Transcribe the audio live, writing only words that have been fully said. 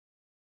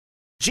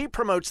Jeep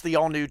promotes the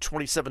all-new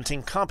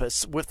 2017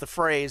 Compass with the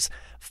phrase,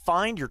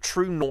 "Find your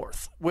true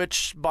north,"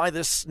 which, by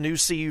this new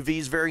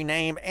CUV's very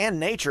name and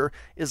nature,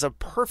 is a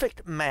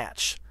perfect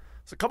match.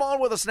 So come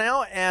on with us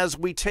now as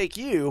we take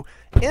you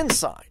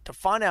inside to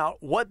find out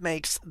what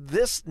makes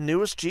this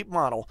newest Jeep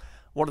model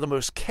one of the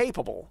most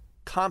capable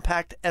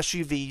compact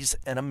SUVs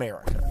in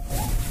America.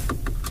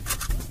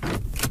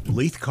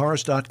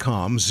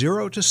 LeithCars.com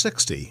 0 to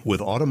 60 with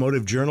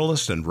automotive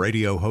journalist and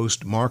radio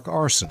host Mark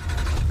Arsen.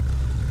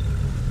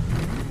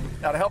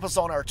 Now, to help us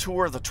on our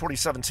tour of the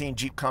 2017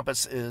 Jeep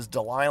Compass is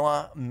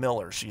Delilah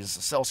Miller. She's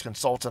a sales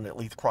consultant at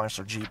Leith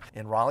Chrysler Jeep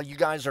in Raleigh. You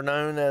guys are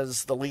known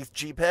as the Leith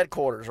Jeep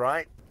headquarters,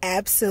 right?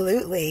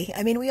 Absolutely.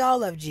 I mean, we all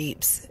love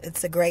Jeeps.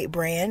 It's a great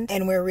brand,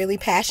 and we're really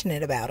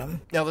passionate about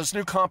them. Now, this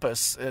new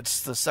Compass,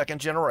 it's the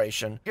second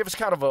generation. Give us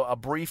kind of a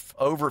brief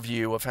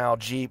overview of how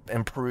Jeep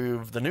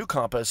improved the new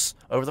Compass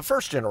over the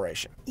first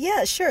generation.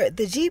 Yeah, sure.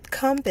 The Jeep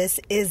Compass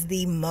is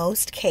the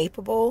most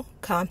capable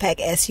compact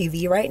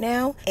SUV right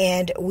now,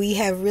 and we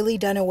have really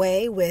done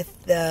away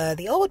with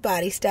the old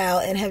body style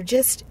and have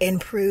just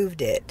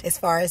improved it as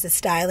far as the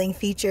styling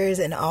features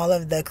and all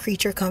of the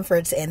creature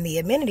comforts and the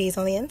amenities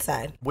on the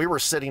inside. We were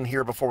sitting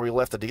here before we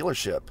left the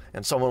dealership,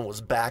 and someone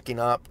was backing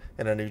up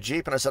in a new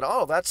Jeep, and I said,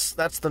 "Oh, that's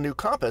the new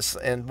Compass."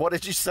 And what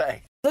did you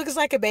say? Looks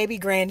like a baby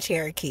Grand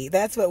Cherokee.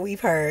 That's what we've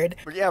heard.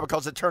 Yeah,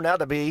 because it turned out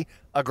to be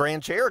a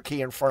Grand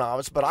Cherokee in front of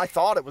us, but I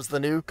thought it was the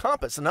new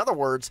Compass. In other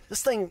words,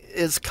 this thing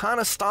is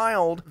kind of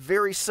styled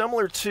very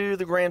similar to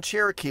the Grand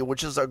Cherokee,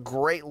 which is a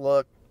great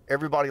look.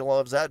 Everybody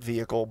loves that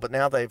vehicle, but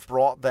now they've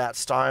brought that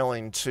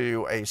styling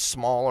to a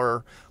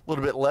smaller, a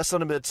little bit less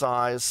than a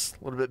midsize,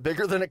 a little bit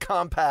bigger than a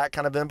compact,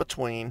 kind of in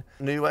between,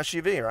 new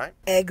SUV, right?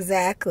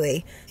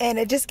 Exactly. And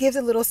it just gives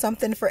a little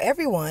something for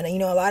everyone. You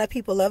know, a lot of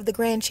people love the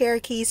Grand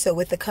Cherokee, so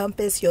with the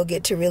Compass, you'll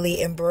get to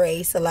really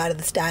embrace a lot of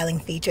the styling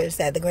features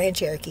that the Grand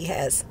Cherokee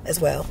has as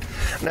well.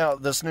 Now,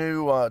 this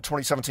new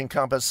 2017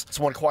 Compass, it's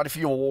won quite a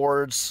few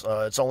awards.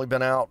 It's only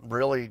been out,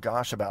 really,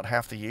 gosh, about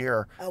half the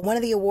year. One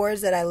of the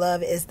awards that I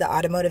love is the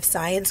Automotive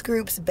Science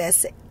Group's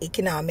Best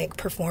Economic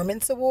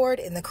Performance Award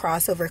in the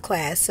crossover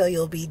class, so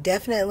you'll be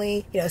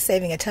definitely,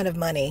 saving a ton of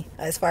money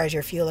as far as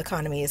your fuel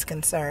economy is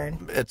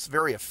concerned. It's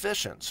very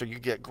efficient, so you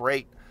get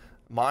great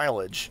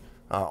mileage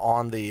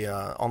on the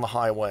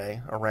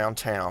highway around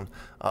town,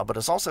 but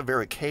it's also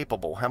very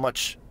capable. How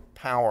much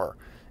power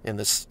in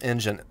this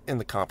engine in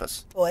the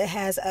Compass? Well, it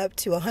has up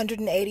to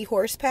 180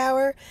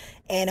 horsepower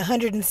and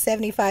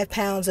 175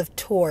 pounds of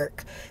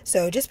torque.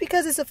 So just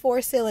because it's a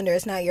four-cylinder,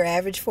 it's not your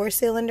average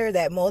four-cylinder.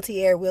 That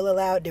multi-air will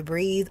allow it to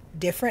breathe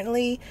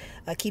differently,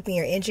 keeping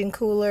your engine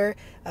cooler,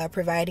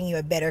 providing you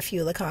a better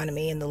fuel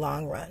economy in the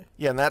long run.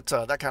 Yeah, and that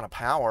kind of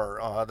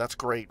power, that's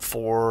great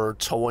for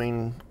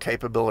towing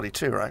capability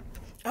too, right?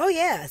 Oh,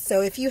 yeah.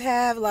 So if you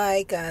have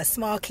like a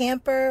small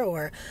camper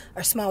or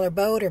a smaller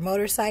boat or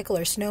motorcycle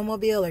or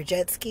snowmobile or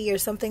jet ski or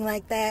something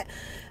like that,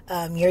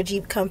 your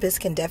Jeep Compass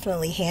can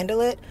definitely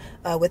handle it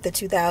with the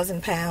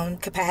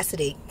 2,000-pound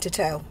capacity to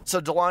tow. So,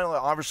 Delilah,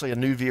 obviously a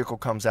new vehicle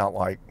comes out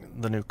like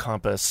the new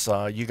Compass.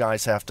 You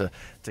guys have to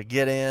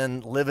get in,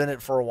 live in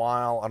it for a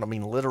while. I don't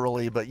mean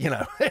literally, but, you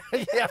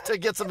have to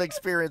get some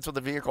experience with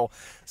the vehicle.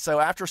 So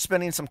after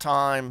spending some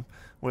time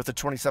with the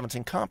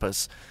 2017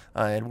 Compass,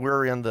 and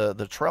we're in the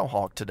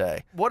Trailhawk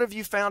today, what have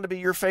you found to be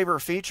your favorite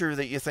feature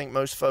that you think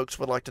most folks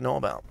would like to know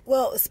about?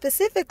 Well,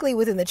 specifically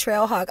within the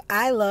Trailhawk,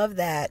 I love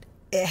that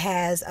it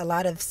has a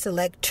lot of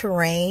select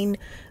terrain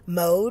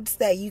modes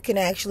that you can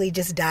actually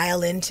just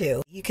dial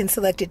into. You can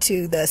select it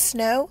to the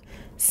snow,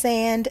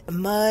 sand,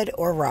 mud,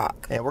 or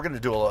rock. And we're going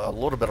to do a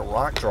little bit of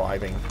rock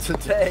driving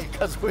today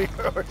because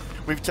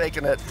we've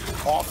taken it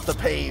off the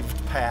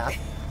paved path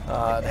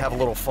to have a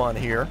little fun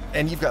here.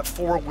 And you've got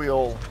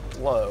four-wheel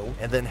low,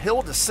 and then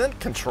hill descent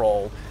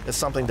control is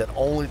something that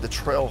only the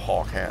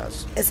Trailhawk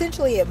has.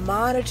 Essentially, it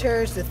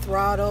monitors the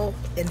throttle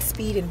and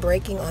speed and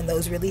braking on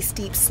those really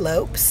steep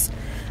slopes.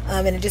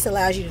 And it just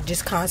allows you to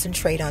just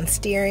concentrate on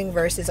steering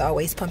versus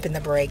always pumping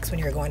the brakes when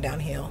you're going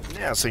downhill.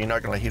 Yeah, so you're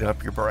not going to heat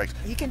up your brakes.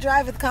 You can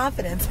drive with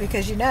confidence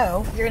because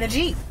you're in a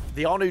Jeep.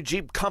 The all-new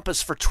Jeep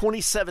Compass for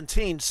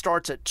 2017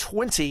 starts at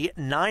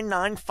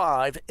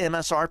 $20,995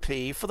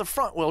 MSRP for the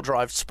front-wheel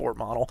drive sport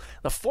model.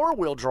 The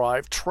four-wheel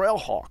drive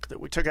Trailhawk that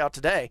we took out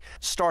today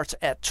starts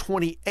at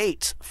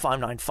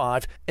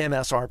 $28,595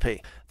 MSRP.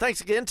 Thanks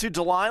again to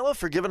Delilah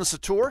for giving us a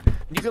tour.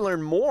 You can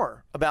learn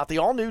more about the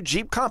all-new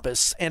Jeep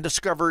Compass and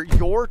discover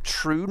your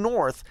true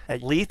north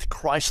at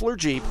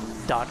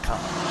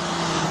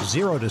LeithChryslerJeep.com.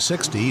 0 to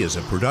 60 is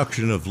a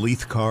production of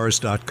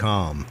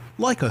LeithCars.com.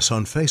 Like us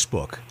on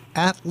Facebook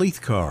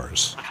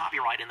 @LeithCars. The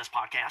copyright in this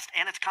podcast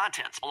and its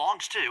contents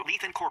belongs to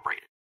Leith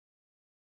Incorporated.